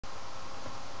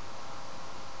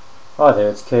Hi there,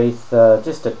 it's Keith.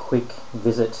 Just a quick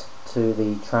visit to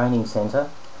the training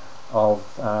centre of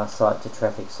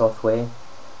site2traffic software.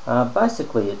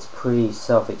 Basically it's pretty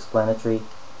self-explanatory.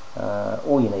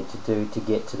 All you need to do to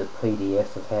get to the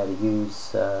PDF of how to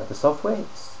use the software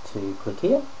is to click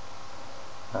here.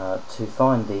 To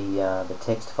find the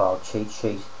text file cheat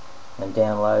sheet and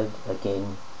download,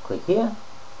 again click here.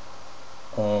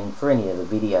 And for any of the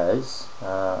videos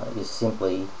you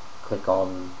simply click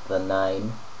on the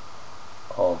name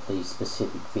of the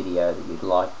specific video that you'd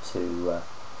like to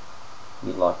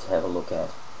have a look at,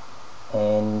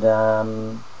 and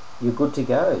you're good to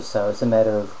go. So it's a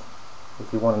matter of,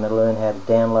 if you want to learn how to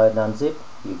download and unzip,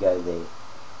 you go there.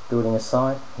 Building a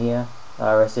site here,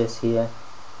 RSS here,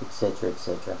 etc,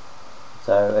 etc.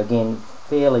 So again,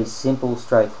 fairly simple,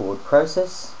 straightforward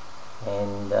process,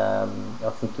 and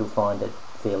I think you'll find it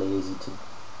fairly easy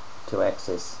to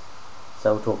access.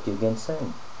 So we'll talk to you again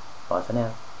soon. Bye for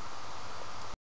now.